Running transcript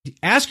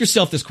Ask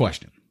yourself this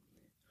question.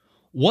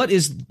 What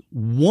is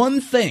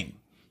one thing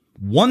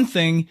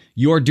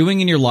you are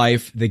doing in your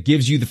life that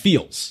gives you the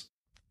feels?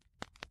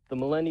 The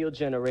millennial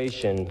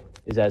generation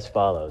is as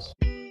follows.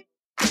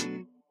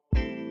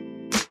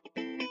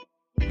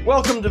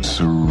 Welcome to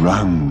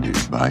Surrounded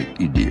by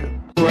Idiots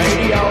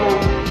Radio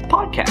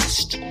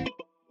Podcast.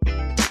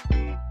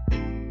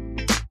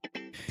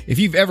 If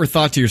you've ever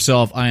thought to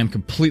yourself, I am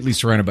completely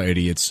surrounded by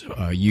idiots,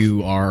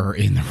 you are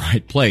in the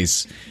right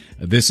place.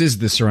 This is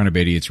the Surrounded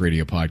by Idiots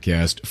Radio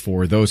Podcast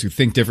for those who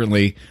think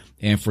differently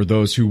and for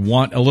those who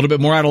want a little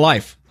bit more out of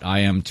life. I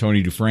am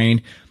Tony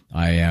Dufresne.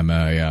 I am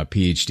a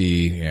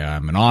PhD.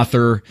 I'm an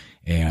author,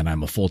 and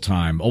I'm a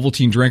full-time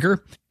Ovaltine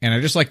drinker. And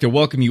I'd just like to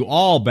welcome you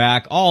all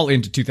back, all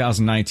into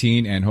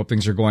 2019, and hope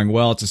things are going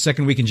well. It's the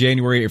second week in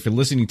January. If you're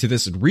listening to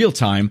this in real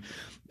time,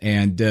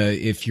 and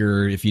if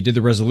you did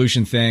the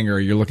resolution thing or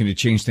you're looking to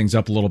change things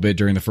up a little bit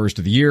during the first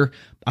of the year,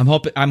 I'm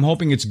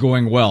hoping it's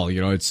going well.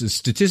 You know, it's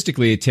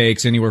statistically it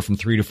takes anywhere from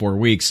 3 to 4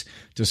 weeks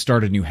to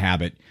start a new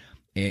habit,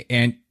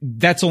 and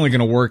that's only going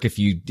to work if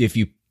you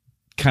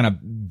kind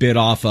of bit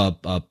off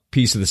a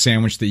piece of the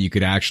sandwich that you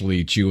could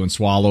actually chew and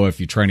swallow. If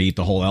you're trying to eat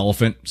the whole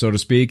elephant, so to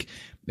speak,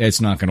 it's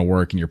not going to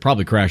work, and you're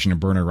probably crashing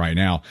and burning right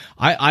now.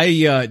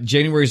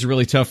 January is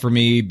really tough for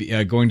me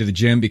going to the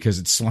gym because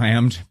it's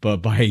slammed,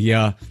 but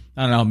by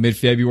I don't know,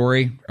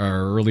 mid-February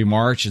or early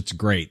March, it's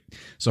great.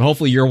 So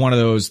hopefully you're one of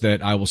those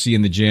that I will see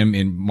in the gym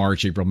in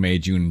March, April, May,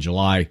 June, and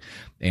July.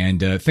 And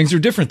things are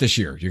different this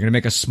year. You're going to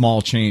make a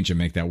small change and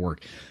make that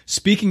work.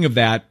 Speaking of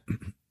that,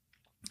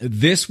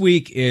 this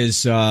week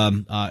is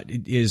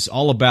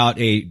all about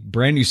a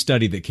brand new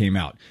study that came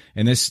out.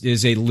 And this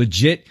is a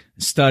legit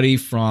study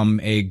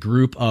from a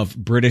group of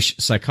British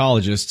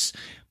psychologists.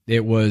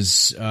 It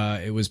was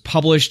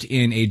published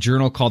in a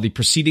journal called the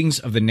Proceedings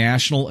of the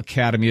National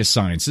Academy of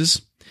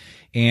Sciences.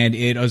 And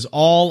it is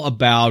all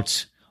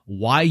about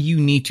why you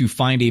need to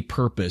find a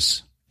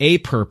purpose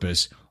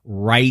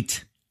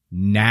right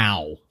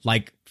now.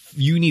 Like,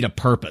 you need a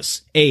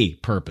purpose.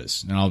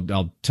 And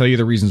I'll tell you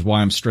the reasons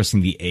why I'm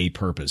stressing the a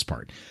purpose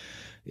part.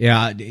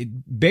 Yeah,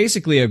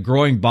 basically a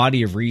growing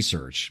body of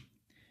research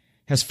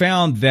has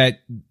found that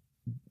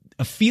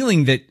a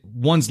feeling that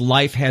one's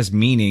life has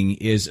meaning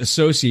is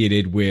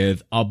associated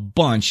with a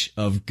bunch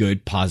of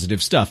good,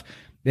 positive stuff.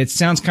 It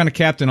sounds kind of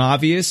Captain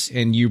Obvious,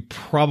 and you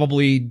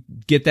probably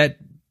get that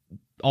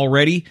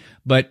already,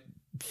 but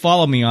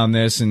follow me on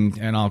this,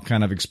 and I'll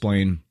kind of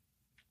explain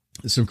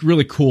some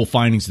really cool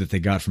findings that they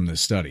got from this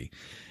study.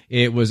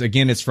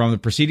 It's from the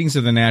Proceedings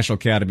of the National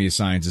Academy of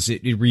Sciences.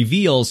 It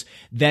reveals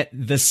that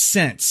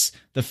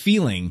the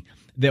feeling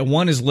that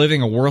one is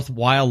living a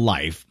worthwhile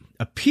life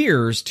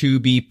appears to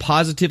be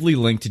positively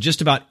linked to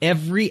just about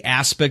every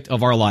aspect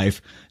of our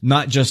life,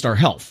 not just our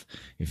health.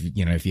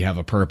 If you have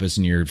a purpose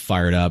and you're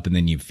fired up and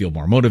then you feel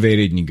more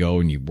motivated and you go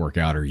and you work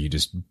out or you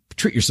just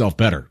treat yourself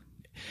better.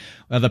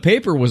 The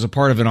paper was a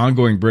part of an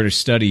ongoing British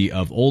study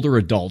of older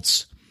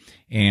adults,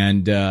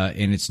 and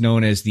it's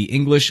known as the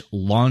English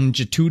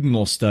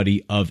Longitudinal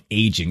Study of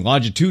Aging.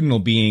 Longitudinal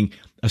being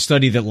a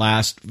study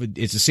that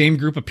it's the same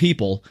group of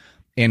people,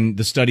 and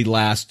the study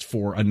lasts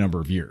for a number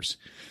of years.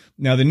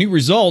 Now, the new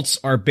results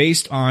are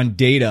based on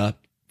data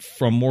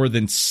from more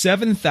than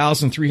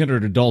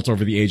 7,300 adults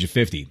over the age of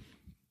 50,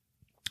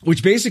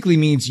 which basically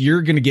means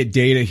you're going to get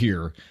data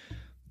here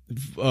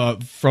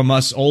from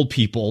us old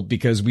people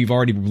because we've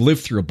already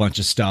lived through a bunch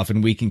of stuff,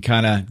 and we can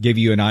kind of give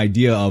you an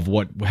idea of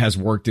what has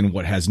worked and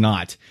what has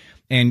not.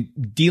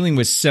 And dealing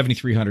with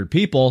 7,300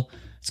 people,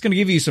 it's going to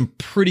give you some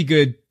pretty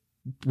good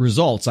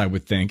results, I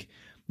would think.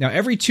 Now,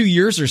 every 2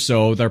 years or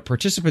so, their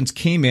participants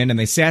came in and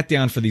they sat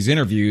down for these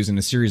interviews and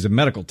a series of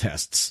medical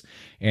tests.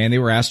 And they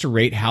were asked to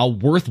rate how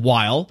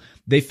worthwhile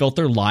they felt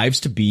their lives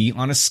to be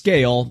on a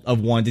scale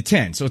of 1 to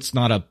 10. So it's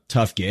not a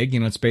tough gig.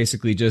 It's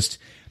basically just,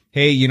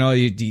 hey, you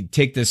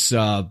take this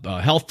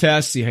health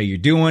test, see how you're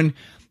doing,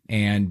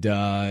 and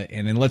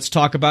then let's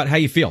talk about how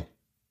you feel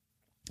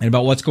and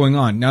about what's going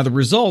on. Now, the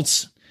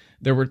results,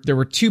 there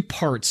were two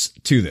parts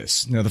to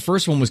this. Now, the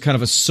first one was kind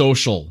of a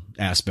social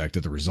aspect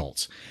of the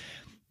results.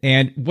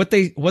 And what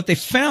they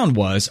found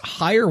was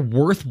higher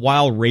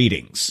worthwhile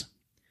ratings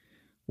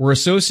were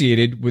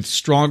associated with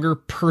stronger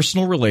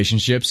personal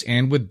relationships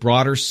and with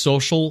broader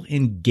social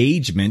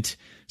engagement,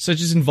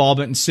 such as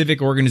involvement in civic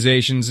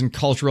organizations and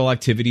cultural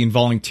activity and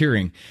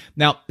volunteering.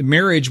 Now,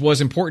 marriage was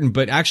important,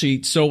 but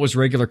actually so was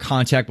regular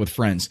contact with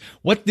friends.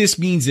 What this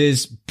means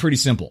is pretty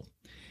simple.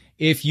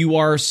 If you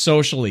are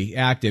socially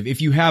active,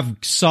 if you have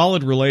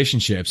solid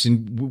relationships,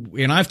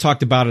 and I've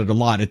talked about it a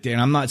lot,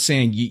 and I'm not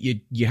saying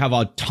you have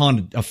a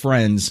ton of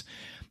friends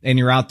and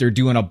you're out there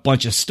doing a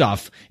bunch of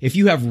stuff. If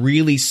you have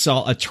really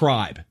a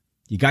tribe,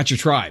 you got your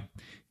tribe.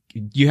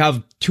 You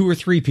have 2 or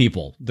 3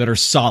 people that are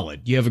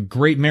solid. You have a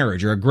great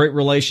marriage or a great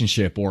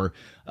relationship or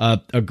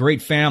a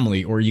great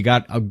family, or you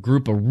got a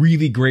group of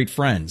really great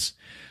friends.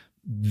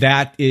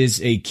 That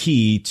is a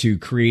key to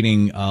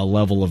creating a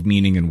level of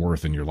meaning and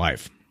worth in your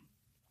life.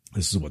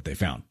 This is what they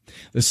found.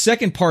 The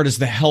second part is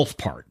the health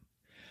part.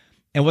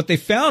 And what they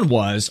found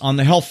was, on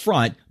the health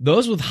front,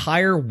 those with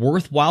higher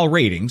worthwhile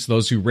ratings,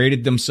 those who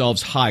rated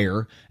themselves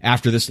higher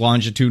after this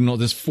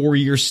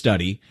 4-year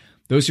study,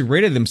 those who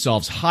rated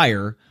themselves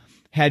higher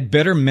had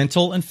better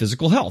mental and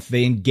physical health.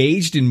 They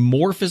engaged in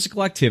more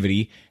physical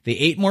activity, they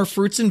ate more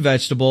fruits and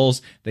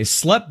vegetables, they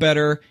slept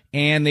better,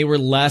 and they were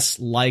less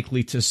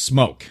likely to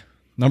smoke.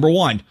 Number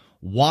one,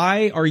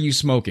 why are you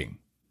smoking?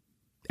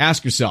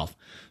 Ask yourself.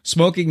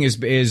 Smoking is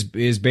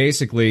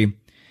basically,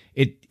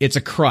 it's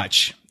a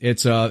crutch.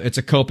 It's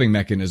a coping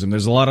mechanism.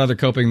 There's a lot of other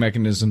coping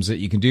mechanisms that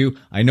you can do.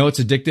 I know it's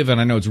addictive and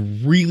I know it's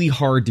really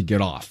hard to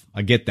get off.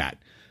 I get that.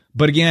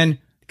 But again,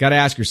 got to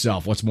ask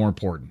yourself what's more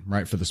important,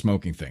 right? For the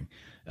smoking thing.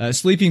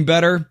 Sleeping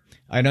better.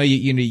 I know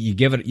you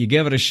give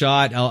it a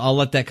shot. I'll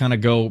let that kind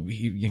of go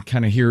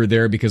kind of here or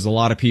there, because a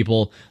lot of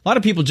people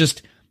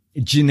just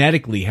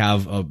genetically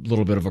have a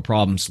little bit of a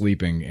problem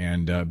sleeping,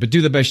 and but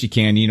do the best you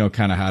can. You know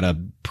kind of how to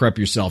prep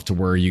yourself to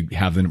where you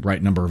have the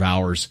right number of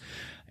hours,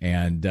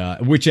 and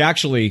which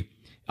actually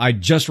I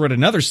just read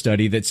another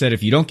study that said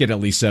if you don't get at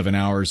least 7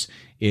 hours,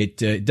 it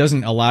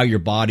doesn't allow your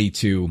body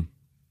to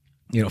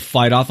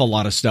fight off a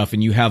lot of stuff,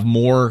 and you have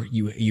more.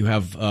 You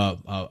have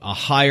a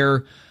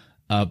higher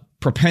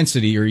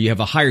propensity, or you have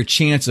a higher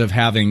chance of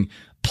having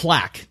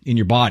plaque in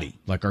your body,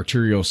 like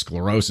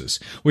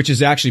arteriosclerosis, which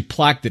is actually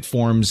plaque that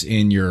forms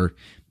in your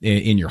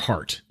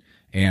heart.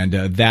 And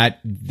that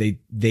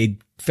they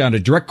found a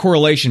direct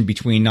correlation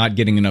between not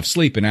getting enough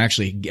sleep and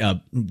actually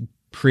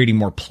creating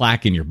more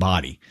plaque in your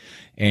body.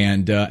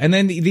 And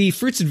then the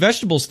fruits and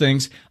vegetables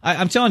things,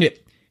 I'm telling you,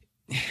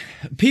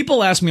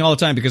 people ask me all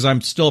the time, because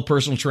I'm still a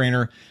personal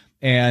trainer,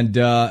 and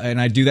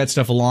I do that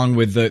stuff along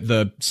with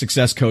the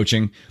success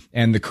coaching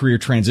and the career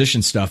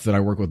transition stuff that I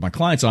work with my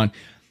clients on.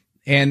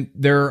 And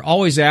they're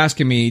always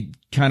asking me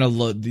kind of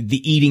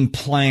the eating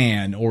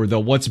plan, or the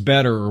what's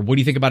better, or what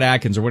do you think about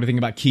Atkins, or what do you think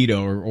about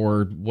keto,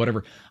 or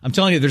whatever. I'm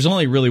telling you, there's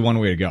only really one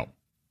way to go.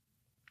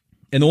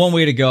 And the one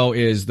way to go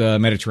is the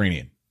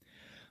Mediterranean.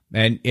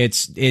 And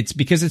it's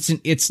because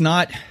it's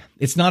not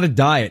a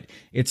diet.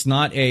 It's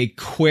not a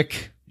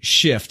quick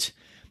shift.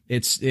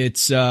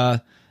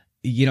 Keto's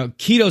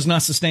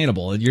not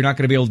sustainable. You're not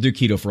going to be able to do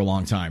keto for a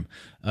long time.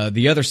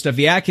 The other stuff,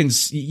 the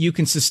Atkins, you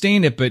can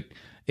sustain it, but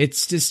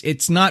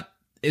it's not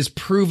as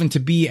proven to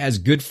be as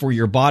good for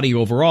your body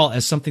overall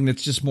as something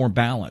that's just more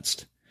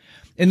balanced.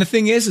 And the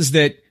thing is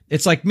that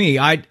it's like me.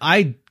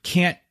 I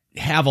can't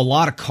have a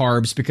lot of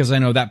carbs because I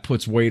know that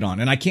puts weight on,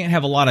 and I can't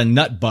have a lot of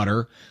nut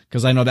butter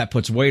because I know that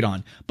puts weight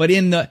on. But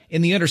in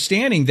the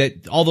understanding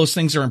that all those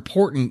things are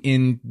important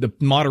in the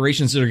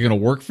moderations that are going to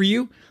work for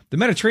you, the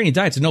Mediterranean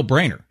diet's a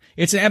no-brainer.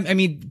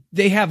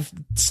 They have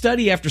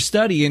study after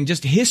study and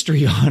just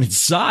history on its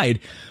side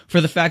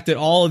for the fact that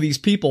all of these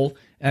people,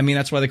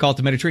 that's why they call it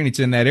the Mediterranean. It's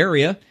in that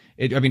area.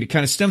 It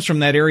kind of stems from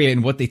that area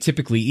and what they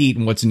typically eat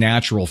and what's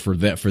natural for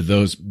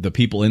the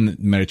people in the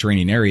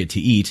Mediterranean area to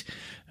eat.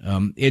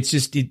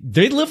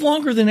 They live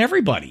longer than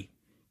everybody,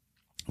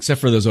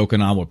 except for those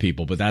Okinawa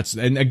people.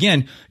 And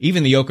again,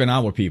 even the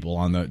Okinawa people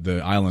on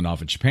the island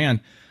off of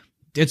Japan,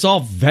 it's all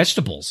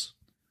vegetables.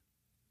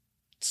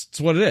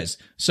 It's what it is.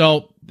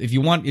 So if you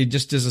want,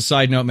 just as a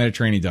side note,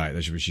 Mediterranean diet,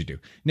 that's what you do.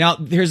 Now,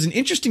 there's an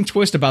interesting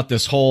twist about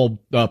this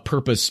whole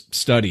purpose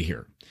study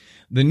here.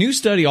 The new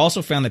study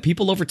also found that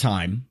people over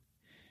time,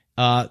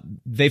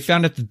 they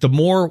found that the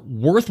more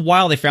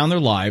worthwhile they found their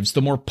lives,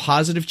 the more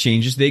positive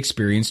changes they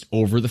experienced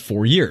over the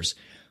 4 years.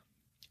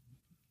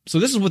 So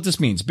this is what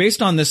this means.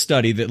 Based on this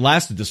study that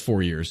lasted this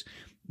 4 years,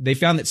 they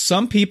found that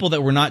some people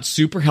that were not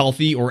super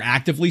healthy or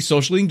actively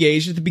socially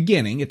engaged at the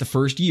beginning, at the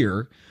first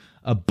year,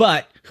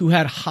 but who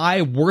had high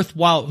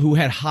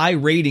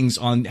ratings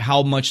on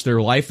how much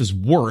their life is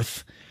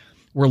worth,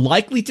 were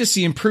likely to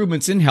see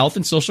improvements in health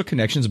and social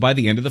connections by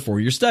the end of the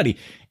 4-year study.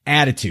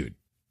 Attitude.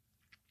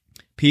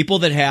 People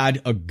that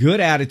had a good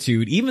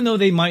attitude, even though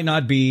they might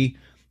not be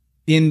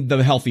in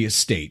the healthiest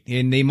state,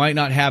 and they might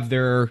not have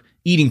their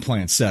eating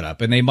plan set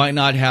up, and they might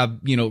not have,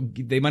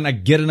 they might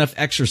not get enough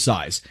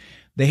exercise.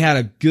 They had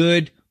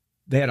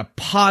a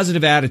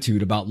positive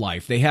attitude about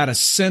life. They had a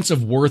sense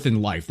of worth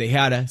in life. They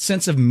had a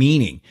sense of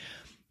meaning.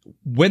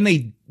 When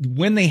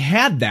they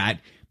had that,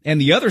 and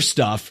the other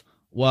stuff,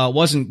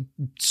 wasn't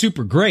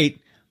super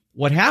great,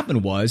 what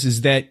happened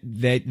is that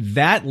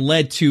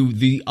led to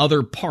the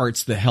other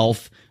parts, the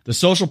health, the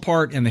social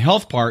part and the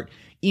health part,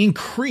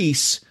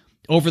 increase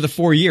over the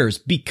 4 years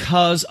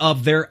because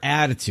of their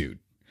attitude.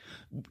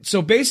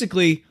 So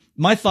basically,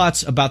 my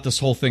thoughts about this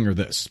whole thing are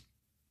this.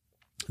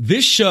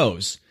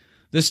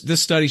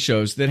 This study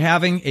shows that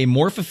having a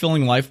more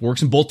fulfilling life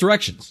works in both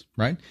directions,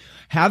 right?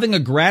 Having a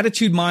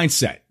gratitude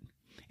mindset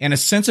and a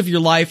sense of your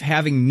life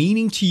having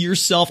meaning to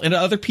yourself and to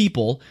other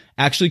people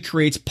actually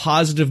creates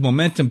positive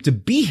momentum to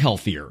be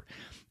healthier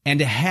and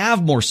to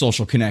have more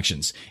social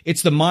connections.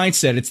 It's the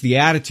mindset, it's the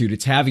attitude,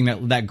 it's having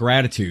that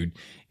gratitude.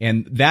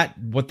 And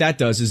what that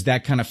does is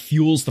that kind of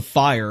fuels the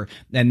fire,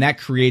 and that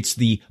creates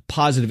the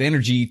positive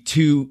energy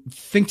to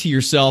think to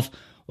yourself,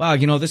 wow,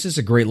 this is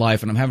a great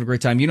life and I'm having a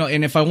great time.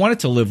 And if I wanted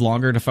to live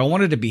longer, and if I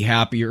wanted to be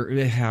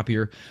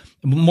happier,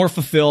 more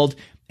fulfilled,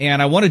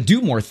 and I want to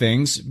do more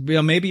things.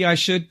 Maybe I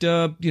should,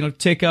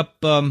 take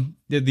up the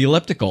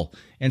elliptical,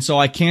 and so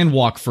I can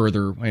walk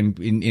further and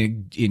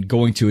in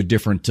going to a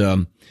different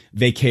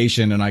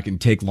vacation, and I can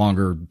take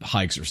longer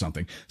hikes or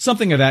something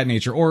of that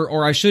nature.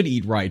 Or I should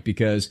eat right,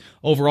 because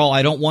overall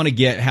I don't want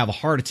to have a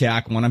heart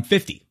attack when I'm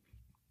 50.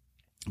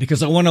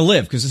 Because I want to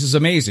live, because this is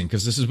amazing,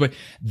 because this is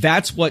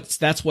that's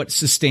what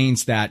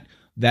sustains that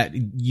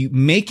you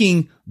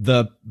making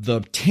the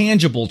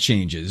tangible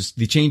changes,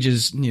 the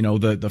changes,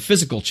 the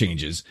physical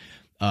changes,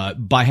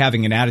 by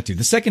having an attitude.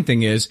 The second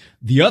thing is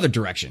the other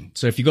direction.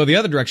 So if you go the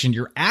other direction,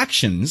 your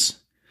actions,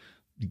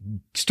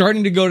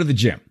 starting to go to the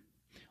gym,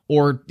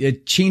 or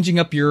changing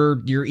up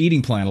your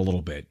eating plan a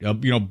little bit,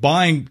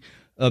 buying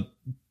a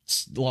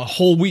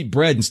whole wheat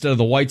bread instead of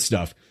the white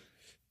stuff.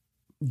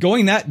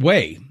 Going that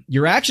way,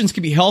 your actions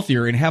can be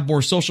healthier and have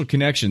more social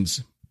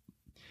connections.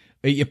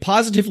 It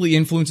positively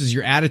influences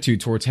your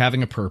attitude towards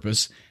having a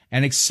purpose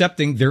and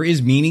accepting there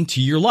is meaning to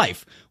your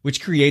life,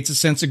 which creates a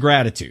sense of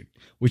gratitude,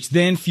 which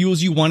then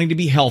fuels you wanting to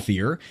be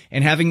healthier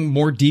and having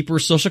more deeper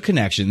social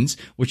connections,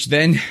 which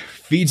then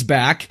feeds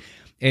back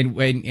and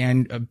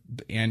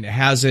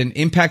has an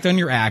impact on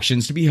your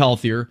actions to be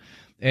healthier.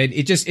 And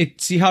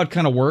see how it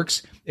kind of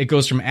works? It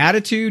goes from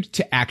attitude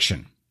to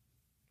action.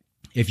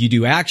 If you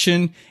do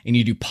action and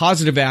you do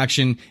positive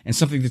action and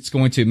something that's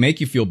going to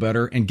make you feel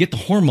better and get the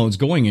hormones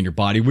going in your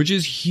body, which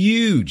is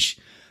huge,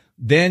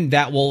 then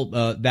that will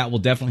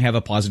definitely have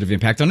a positive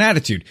impact on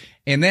attitude.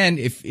 And then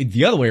if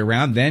the other way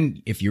around,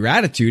 then if your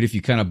attitude, if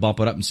you kind of bump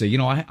it up and say,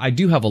 I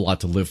do have a lot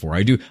to live for.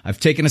 I've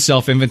taken a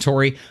self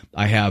inventory.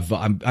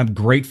 I'm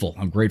grateful.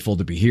 I'm grateful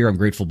to be here. I'm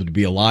grateful to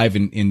be alive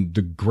in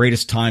the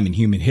greatest time in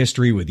human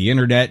history, with the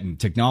internet and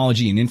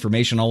technology and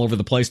information all over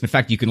the place. And in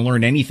fact, you can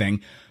learn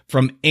anything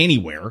from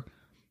anywhere.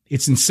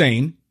 It's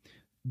insane.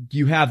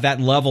 You have that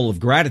level of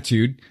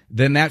gratitude,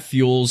 then that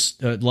fuels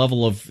a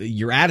level of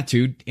your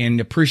attitude and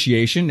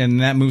appreciation.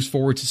 And that moves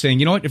forward to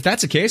saying, if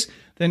that's the case,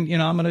 then,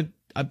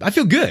 I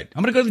feel good.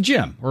 I'm going to go to the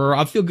gym, or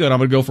I feel good. I'm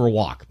going to go for a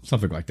walk,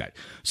 something like that.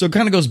 So it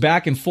kind of goes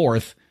back and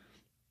forth.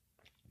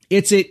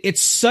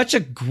 It's such a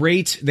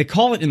great, they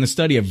call it in the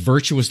study a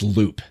virtuous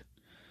loop,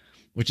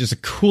 which is a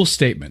cool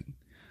statement.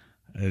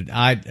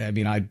 I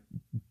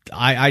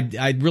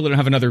really don't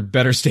have another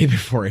better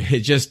statement for it.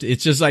 It's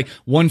just like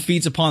one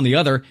feeds upon the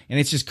other, and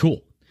it's just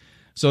cool.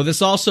 So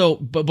this also,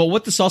 but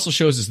what this also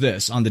shows is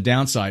this on the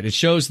downside. It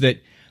shows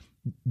that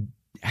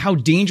how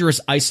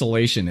dangerous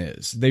isolation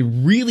is. They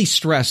really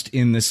stressed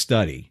in this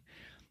study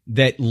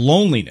that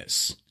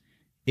loneliness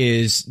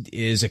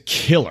is a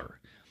killer.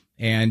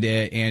 And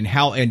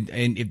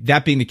if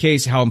that being the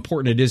case, how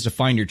important it is to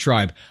find your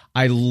tribe.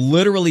 I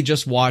literally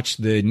just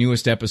watched the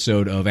newest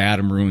episode of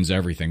Adam Ruins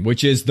Everything,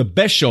 which is the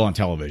best show on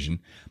television.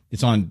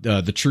 It's on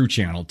the True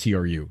Channel,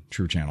 TRU,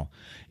 True Channel.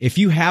 If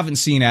you haven't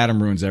seen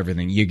Adam Ruins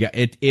Everything,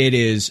 it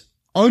is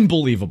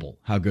unbelievable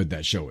how good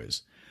that show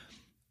is.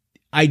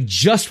 I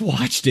just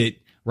watched it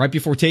right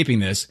before taping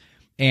this,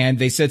 and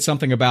they said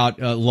something about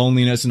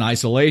loneliness and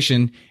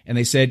isolation, and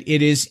they said it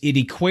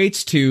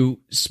equates to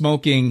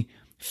smoking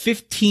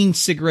 15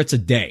 cigarettes a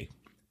day.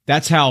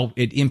 That's how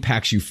it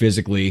impacts you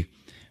physically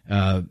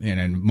and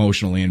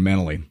emotionally and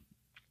mentally.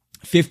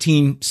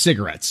 15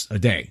 cigarettes a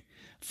day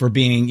for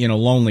being,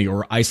 lonely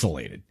or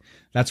isolated.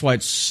 That's why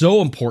it's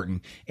so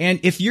important. And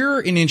if you're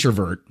an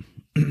introvert,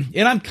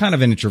 and I'm kind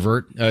of an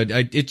introvert,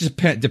 it just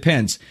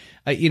depends.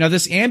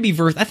 This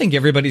ambivert, I think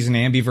everybody's an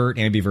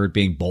ambivert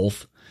being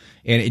both.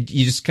 And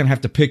you just kind of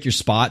have to pick your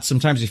spot.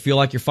 Sometimes you feel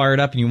like you're fired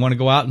up and you want to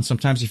go out, and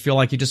sometimes you feel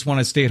like you just want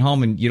to stay at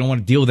home and you don't want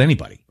to deal with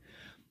anybody.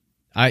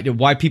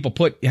 Why people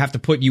you have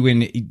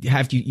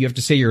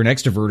to say you're an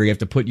extrovert, or you have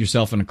to put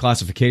yourself in a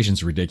classification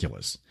is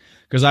ridiculous.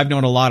 Because I've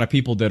known a lot of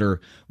people that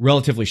are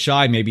relatively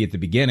shy, maybe at the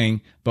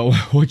beginning, but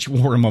once you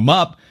warm them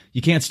up,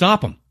 you can't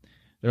stop them.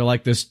 They're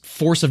like this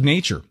force of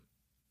nature.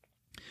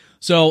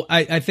 So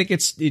I think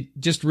it's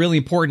just really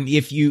important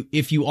if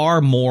you are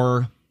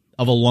more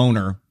of a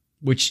loner,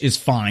 which is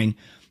fine,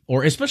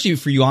 or especially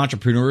for you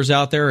entrepreneurs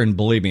out there. And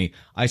believe me,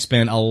 I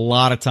spend a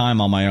lot of time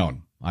on my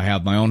own. I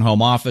have my own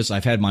home office.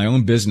 I've had my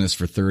own business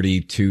for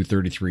 32,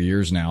 33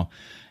 years now.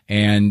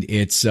 And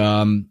it's,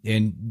 and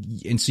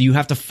so you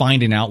have to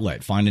find an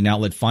outlet, find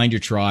your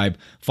tribe,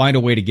 find a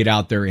way to get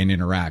out there and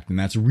interact. And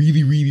that's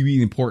really, really,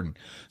 really important.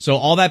 So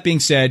all that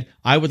being said,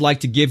 I would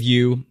like to give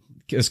you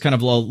as kind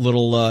of a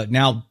little,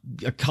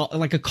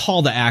 like a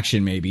call to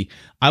action, maybe.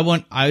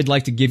 I'd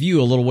like to give you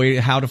a little way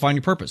to how to find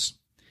your purpose.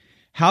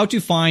 How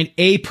to find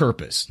a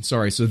purpose.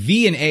 Sorry. So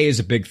V and A is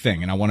a big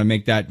thing. And I want to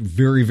make that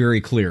very,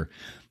 very clear.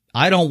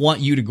 I don't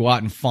want you to go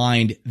out and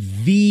find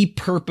the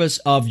purpose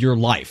of your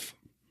life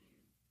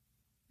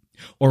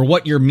or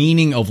what your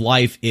meaning of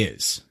life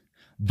is.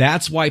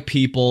 That's why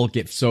people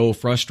get so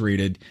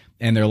frustrated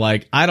and they're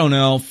like, I don't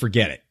know,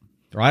 forget it.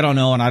 Or I don't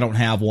know and I don't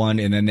have one.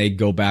 And then they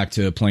go back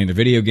to playing the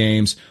video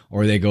games,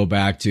 or they go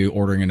back to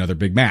ordering another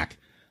Big Mac.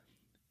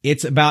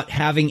 It's about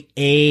having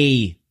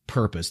a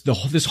purpose.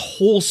 This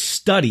whole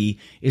study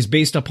is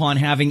based upon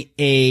having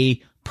a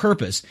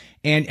purpose.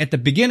 And at the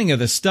beginning of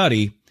the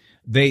study,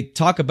 they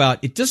talk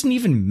about it doesn't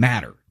even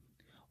matter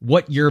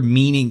what you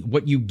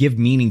give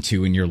meaning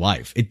to in your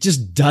life. It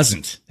just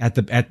doesn't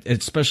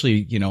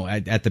especially,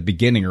 at the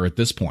beginning or at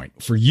this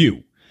point for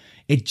you.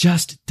 It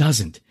just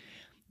doesn't.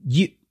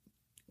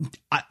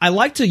 I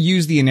like to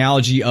use the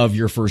analogy of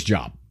your first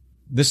job.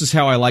 This is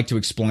how I like to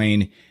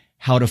explain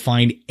how to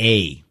find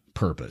a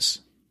purpose.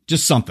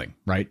 Just something,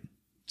 right?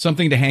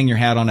 Something to hang your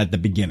hat on at the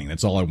beginning.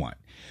 That's all I want.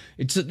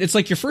 It's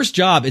like your first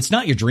job. It's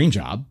not your dream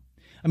job.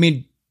 I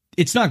mean,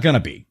 it's not going to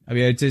be. I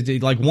mean,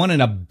 it's like 1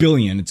 in a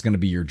billion. It's going to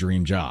be your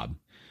dream job.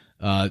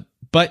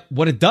 But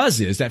what it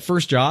does is that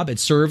first job, it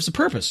serves a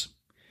purpose.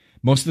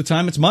 Most of the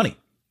time it's money,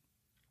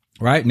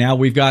 right? Now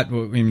we've got,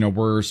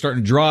 we're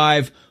starting to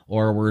drive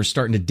or we're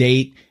starting to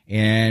date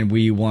and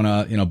we want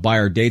to, buy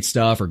our date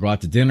stuff or go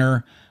out to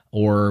dinner,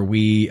 or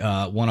we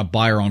want to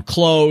buy our own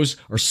clothes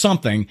or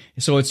something.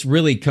 So it's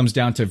really comes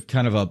down to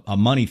kind of a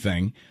money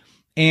thing.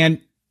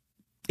 And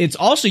it's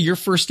also your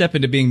first step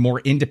into being more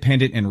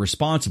independent and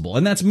responsible.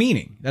 And that's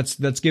meaning.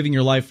 That's giving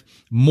your life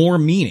more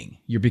meaning.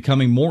 You're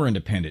becoming more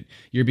independent.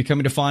 You're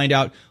becoming to find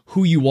out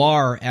who you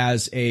are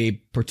as a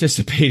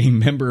participating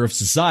member of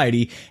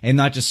society and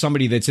not just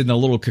somebody that's in the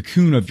little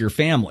cocoon of your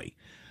family.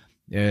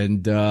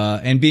 And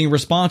being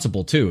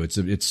responsible too.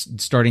 It's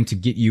starting to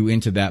get you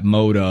into that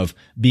mode of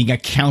being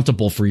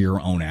accountable for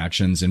your own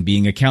actions and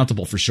being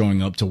accountable for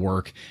showing up to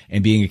work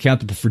and being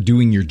accountable for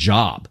doing your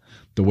job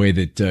the way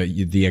that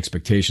the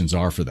expectations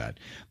are for that.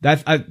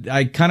 That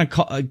I kind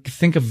of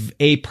think of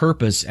a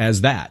purpose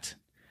as that,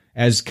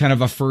 as kind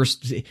of a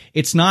first.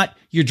 It's not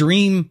your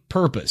dream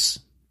purpose.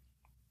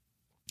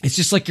 It's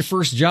just like your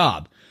first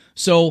job.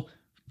 So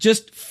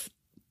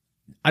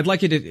I'd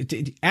like you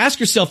to ask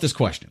yourself this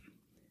question.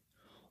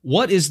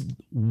 What is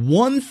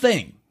one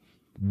thing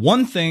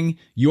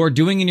you are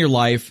doing in your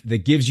life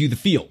that gives you the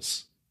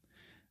feels?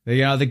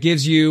 That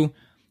gives you,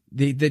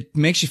 that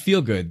makes you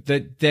feel good,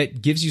 that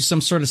gives you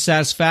some sort of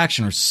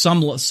satisfaction or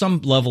some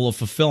level of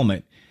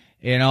fulfillment,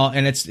 and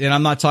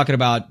I'm not talking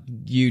about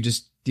you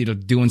just,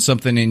 doing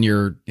something in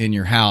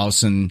your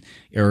house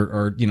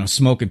or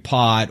smoking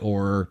pot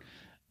or,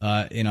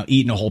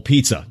 eating a whole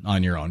pizza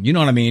on your own. You know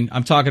what I mean?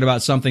 I'm talking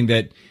about something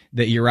that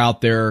you're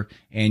out there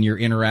and you're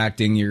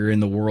interacting, you're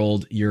in the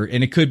world,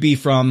 and it could be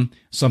from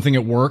something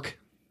at work,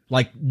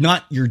 like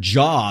not your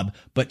job,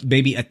 but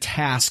maybe a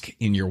task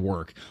in your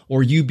work,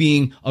 or you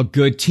being a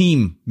good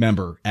team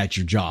member at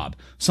your job,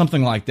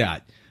 something like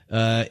that.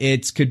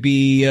 It could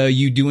be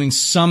you doing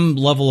some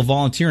level of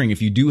volunteering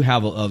if you do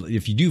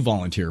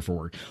volunteer for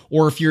work,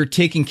 or if you're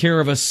taking care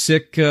of a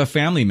sick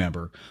family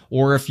member,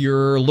 or if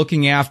you're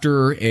looking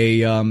after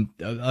a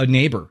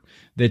neighbor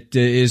that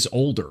is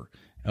older,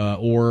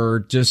 or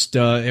just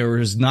or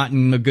is not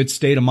in a good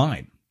state of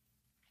mind,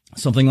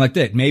 something like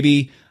that.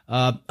 Maybe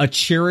a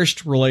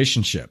cherished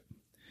relationship,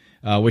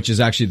 which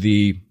is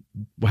actually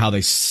how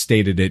they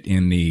stated it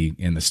in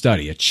the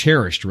study, a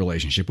cherished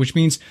relationship, which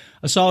means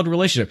a solid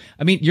relationship.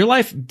 I mean,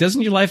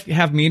 doesn't your life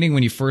have meaning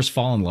when you first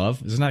fall in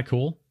love? Isn't that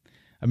cool?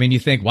 I mean, you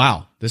think,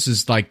 wow, this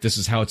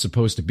is how it's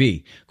supposed to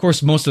be. Of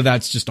course, most of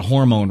that's just a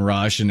hormone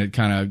rush and it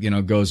kind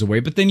of, goes away,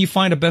 but then you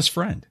find a best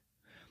friend.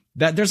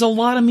 That there's a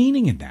lot of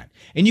meaning in that.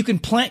 And you can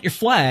plant your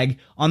flag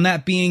on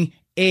that being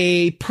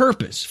a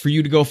purpose for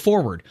you to go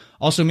forward.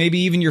 Also, maybe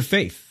even your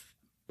faith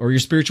or your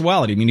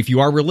spirituality. I mean, if you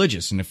are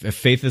religious and if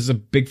faith is a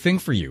big thing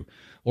for you,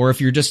 or if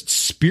you're just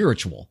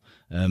spiritual,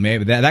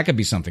 maybe that could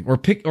be something.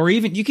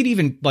 You could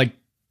even like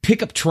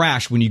pick up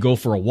trash when you go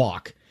for a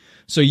walk.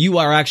 So you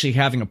are actually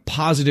having a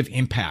positive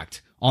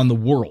impact on the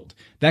world.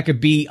 That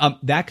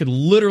could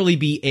literally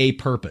be a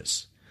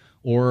purpose.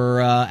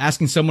 Or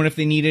asking someone if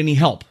they need any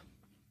help.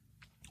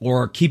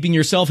 Or keeping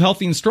yourself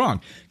healthy and strong.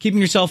 Keeping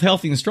yourself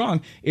healthy and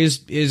strong is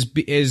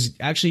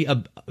actually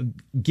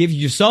give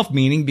yourself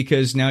meaning,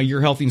 because now you're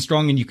healthy and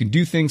strong and you can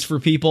do things for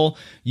people.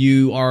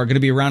 You are going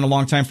to be around a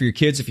long time for your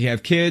kids. If you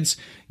have kids,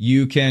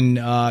 you can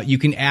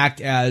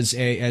act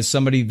as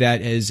somebody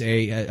that is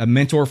a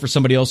mentor for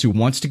somebody else who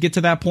wants to get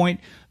to that point.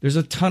 There's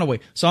a ton of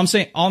ways. So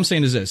all I'm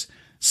saying is this: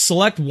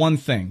 select one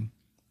thing,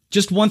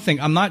 just one thing.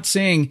 I'm not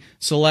saying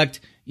select.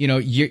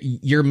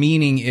 Your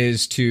meaning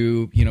is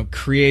to,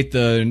 create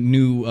the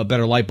new,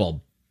 better light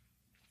bulb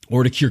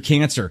or to cure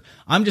cancer.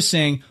 I'm just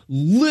saying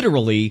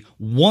literally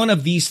one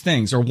of these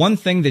things, or one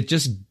thing that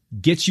just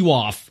gets you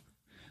off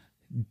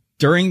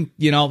during,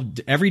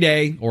 every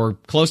day or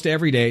close to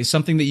every day,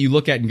 something that you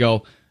look at and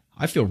go,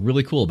 I feel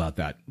really cool about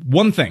that.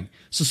 One thing.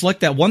 So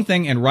select that one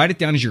thing and write it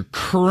down as your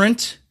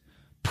current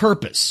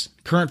purpose.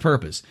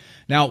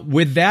 Now,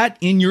 with that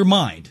in your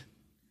mind,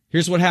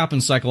 here's what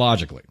happens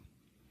psychologically.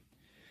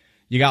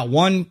 You got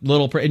one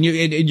little, and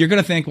you're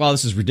going to think, well,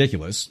 this is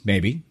ridiculous.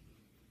 Maybe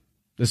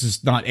this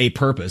is not a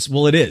purpose.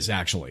 Well, it is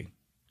actually,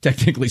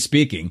 technically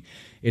speaking.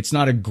 It's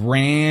not a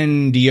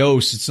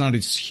grandiose, it's not a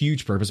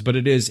huge purpose, but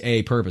it is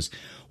a purpose.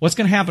 What's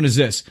going to happen is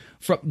this: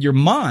 your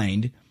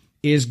mind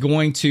is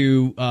going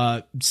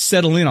to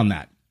settle in on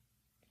that.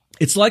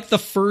 It's like the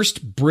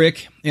first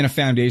brick in a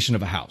foundation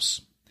of a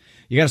house.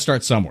 You got to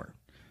start somewhere.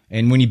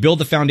 And when you build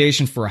the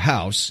foundation for a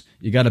house,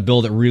 you got to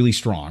build it really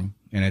strong.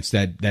 And it's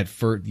that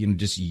first,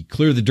 just you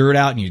clear the dirt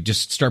out and you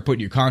just start putting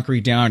your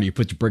concrete down and you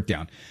put your brick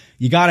down.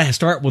 You got to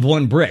start with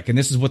one brick, and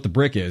this is what the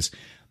brick is.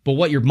 But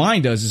what your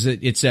mind does is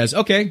it says,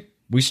 okay,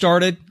 we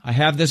started, I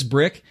have this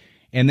brick,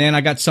 and then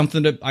I got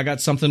something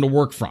to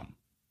work from.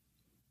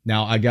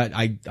 Now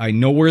I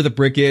know where the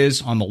brick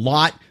is on the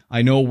lot.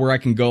 I know where I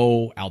can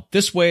go out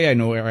this way. I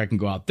know where I can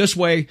go out this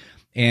way.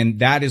 And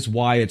that is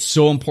why it's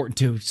so important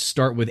to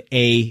start with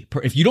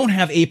if you don't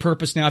have a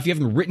purpose now, if you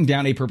haven't written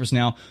down a purpose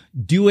now,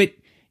 do it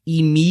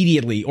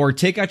immediately, or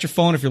take out your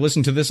phone if you're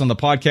listening to this on the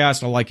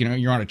podcast, or like,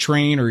 you're on a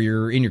train or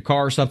you're in your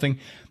car or something,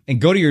 and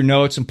go to your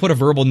notes and put a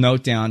verbal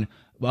note down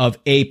of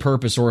a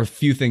purpose or a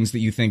few things that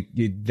you think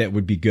that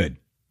would be good.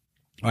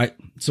 All right.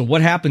 So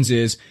what happens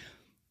is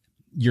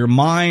your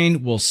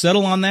mind will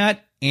settle on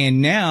that,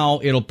 and now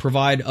it'll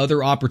provide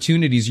other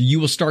opportunities. You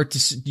will start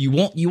to, you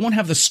won't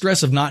have the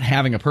stress of not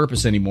having a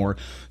purpose anymore.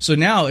 So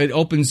now it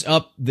opens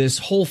up this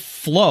whole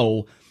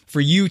flow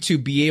for you to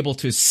be able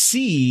to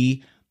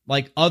see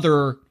like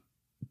other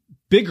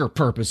bigger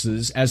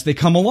purposes as they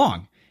come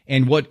along,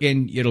 and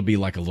it'll be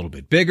like a little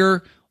bit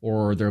bigger,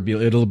 or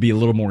it'll be a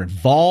little more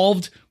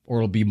involved, or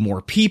it'll be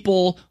more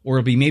people, or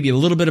it'll be maybe a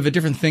little bit of a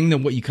different thing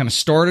than what you kind of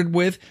started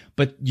with.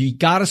 But you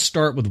got to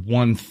start with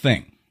one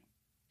thing.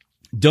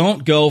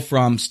 Don't go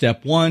from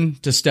step 1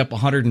 to step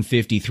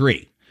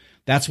 153.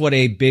 That's what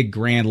a big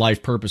grand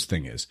life purpose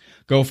thing is.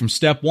 Go from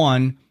step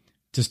 1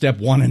 to step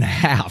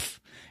 1.5.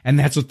 And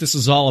that's what this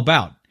is all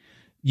about.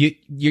 You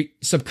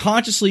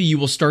subconsciously, you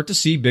will start to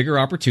see bigger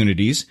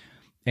opportunities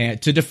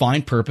to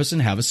define purpose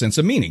and have a sense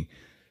of meaning.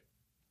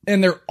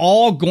 And they're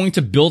all going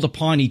to build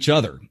upon each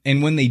other.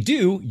 And when they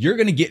do, you're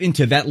going to get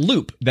into that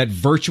loop, that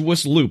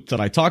virtuous loop that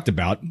I talked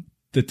about,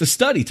 that the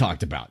study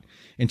talked about,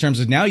 in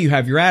terms of now you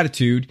have your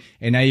attitude,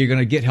 and now you're going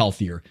to get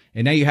healthier.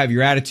 And now you have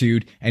your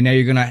attitude, and now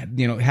you're going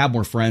to, have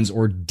more friends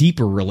or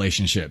deeper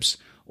relationships,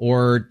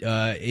 or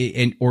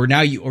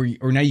now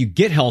you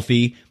get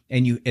healthy,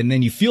 and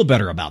then you feel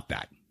better about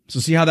that. So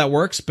see how that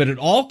works? But it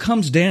all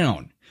comes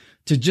down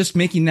to just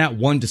making that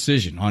one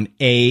decision on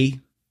a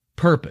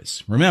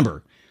purpose.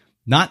 Remember,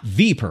 not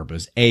the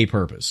purpose, a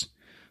purpose.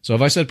 So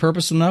have I said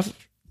purpose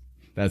enough?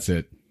 That's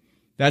it.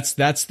 That's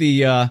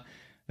the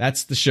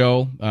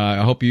show.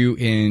 I hope you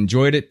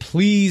enjoyed it.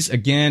 Please,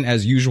 again,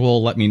 as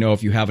usual, let me know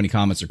if you have any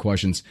comments or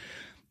questions.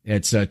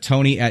 It's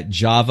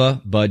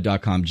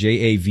Tony@javabud.com,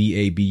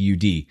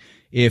 JAVABUD.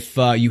 If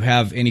you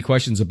have any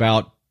questions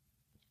about,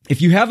 if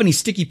you have any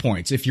sticky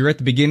points, if you're at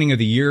the beginning of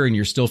the year and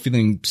you're still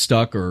feeling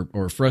stuck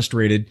or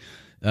frustrated,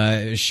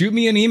 shoot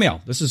me an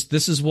email. This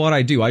is what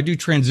I do. I do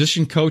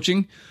transition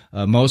coaching,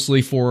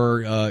 mostly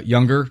for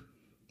younger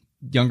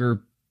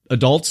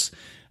adults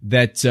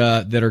that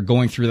are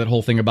going through that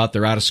whole thing about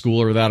they're out of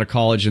school or out of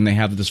college and they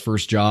have this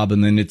first job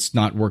and then it's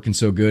not working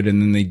so good and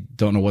then they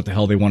don't know what the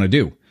hell they want to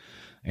do.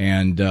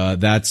 And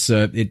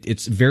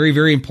it's very,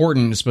 very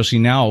important, especially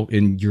now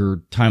in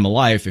your time of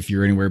life, if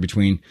you're anywhere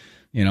between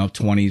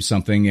 20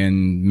 something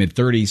and mid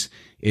 30s,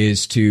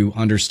 is to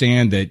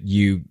understand that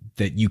you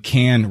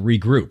can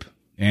regroup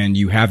and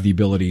you have the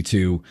ability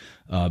to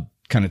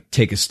kind of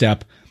take a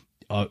step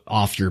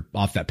off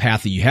that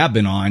path that you have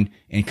been on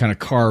and kind of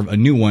carve a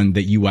new one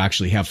that you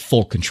actually have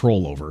full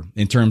control over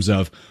in terms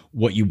of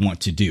what you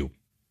want to do.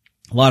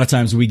 A lot of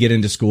times we get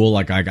into school,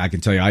 like I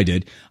can tell you I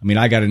did. I mean,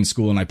 I got into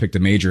school and I picked a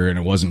major, and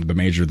it wasn't the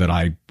major that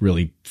I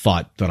really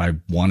thought that I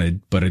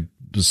wanted, but it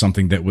was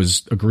something that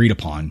was agreed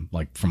upon,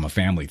 like from a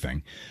family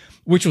thing,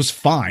 which was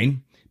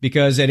fine.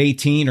 Because at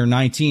 18 or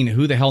 19,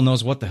 who the hell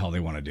knows what the hell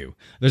they want to do?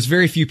 There's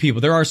very few people.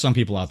 There are some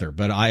people out there,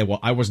 but I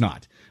was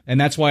not. And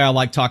that's why I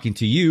like talking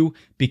to you,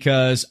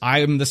 because I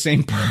am the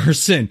same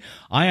person.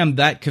 I am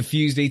that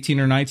confused 18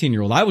 or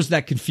 19-year-old. I was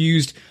that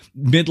confused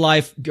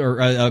midlife or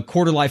a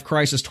quarter life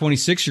crisis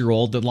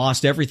 26-year-old that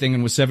lost everything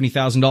and was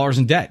 $70,000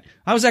 in debt.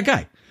 I was that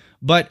guy.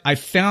 But I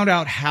found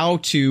out how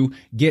to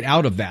get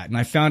out of that. And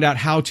I found out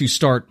how to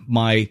start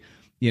my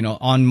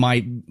on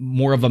my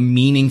more of a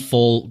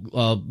meaningful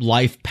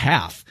life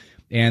path.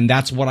 And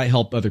that's what I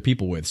help other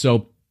people with.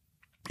 So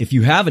if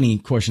you have any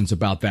questions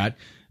about that,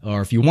 or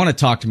if you want to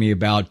talk to me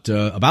about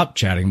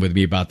chatting with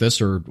me about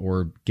this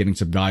or getting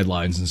some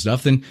guidelines and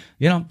stuff, then,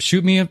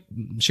 shoot me an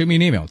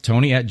email,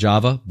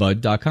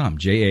 Tony@javabud.com,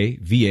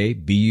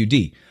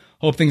 JAVABUD.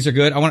 Hope things are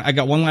good. I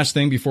got one last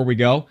thing before we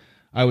go.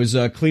 I was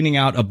cleaning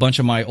out a bunch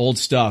of my old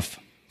stuff.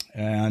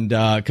 And,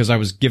 cause I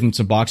was giving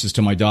some boxes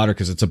to my daughter,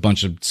 cause it's a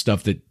bunch of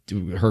stuff that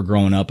her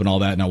growing up and all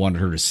that. And I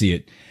wanted her to see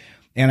it.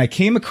 And I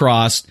came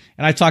across,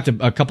 and I talked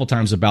a couple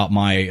times about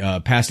my,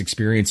 past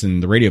experience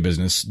in the radio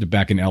business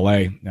back in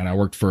LA. And I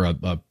worked for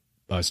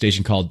a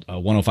station called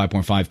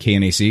 105.5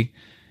 KNAC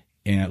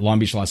in Long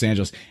Beach, Los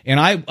Angeles. And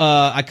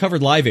I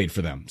covered Live Aid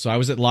for them. So I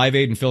was at Live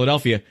Aid in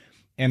Philadelphia.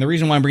 And the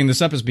reason why I'm bringing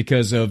this up is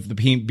because of the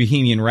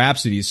Bohemian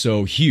Rhapsody is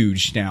so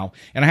huge now.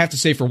 And I have to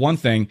say, for one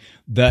thing,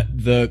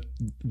 that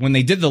when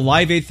they did the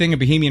Live Aid thing of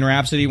Bohemian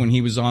Rhapsody, when he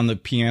was on the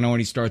piano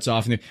and he starts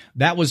off, and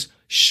that was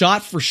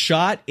shot for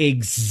shot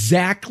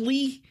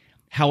exactly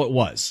how it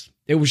was.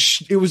 It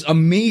was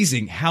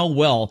amazing how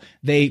well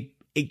they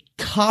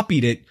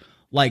copied it,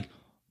 like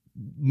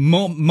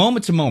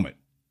moment to moment.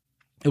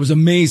 It was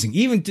amazing,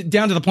 even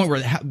down to the point where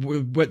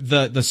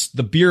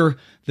the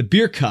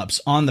beer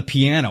cups on the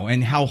piano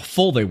and how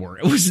full they were.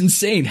 It was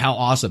insane how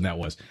awesome that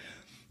was.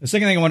 The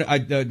second thing what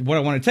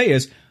I want to tell you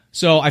is,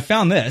 so I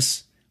found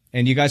this,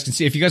 and you guys can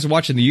see, if you guys are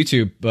watching the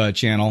YouTube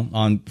channel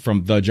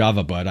from the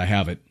Java Bud, I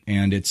have it,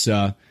 and it's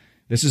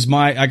this is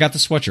I got the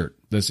sweatshirt.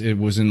 It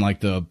was in like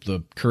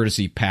the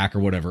courtesy pack or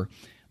whatever.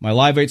 My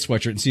Live 8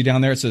 sweatshirt, and see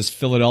down there it says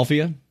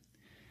Philadelphia.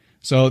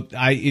 So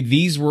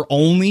these were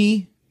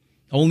only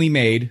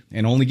made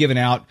and only given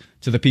out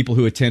to the people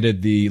who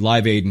attended the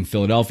Live Aid in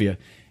Philadelphia.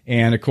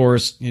 And of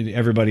course,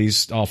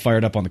 everybody's all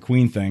fired up on the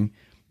Queen thing.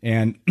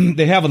 And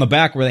they have on the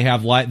back where they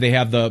have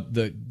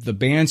the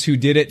bands who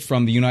did it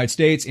from the United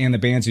States and the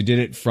bands who did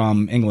it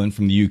from England,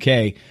 from the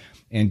UK.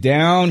 And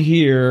down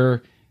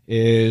here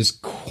is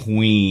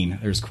Queen.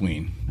 There's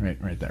Queen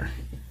right there.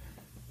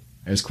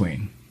 There's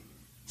Queen.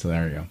 So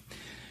there you go.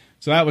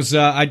 So that was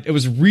it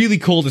was really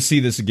cool to see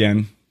this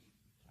again.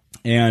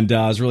 And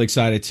I was really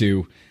excited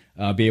to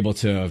be able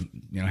to,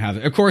 have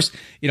it. Of course,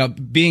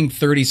 being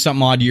 30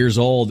 something odd years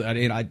old,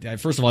 I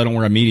first of all, I don't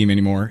wear a medium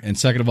anymore. And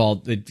second of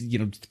all,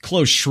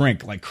 clothes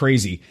shrink like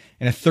crazy.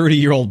 And a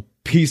 30-year-old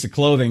piece of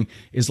clothing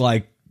is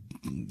like,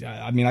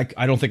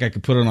 I don't think I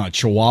could put it on a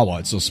Chihuahua.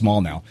 It's so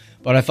small now.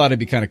 But I thought it'd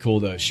be kind of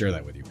cool to share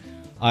that with you.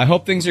 I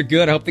hope things are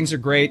good. I hope things are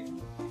great.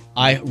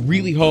 I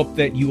really hope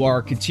that you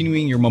are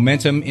continuing your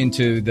momentum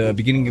into the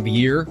beginning of the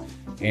year.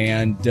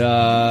 And,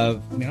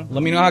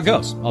 let me know how it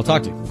goes. I'll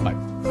talk to you.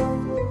 Bye.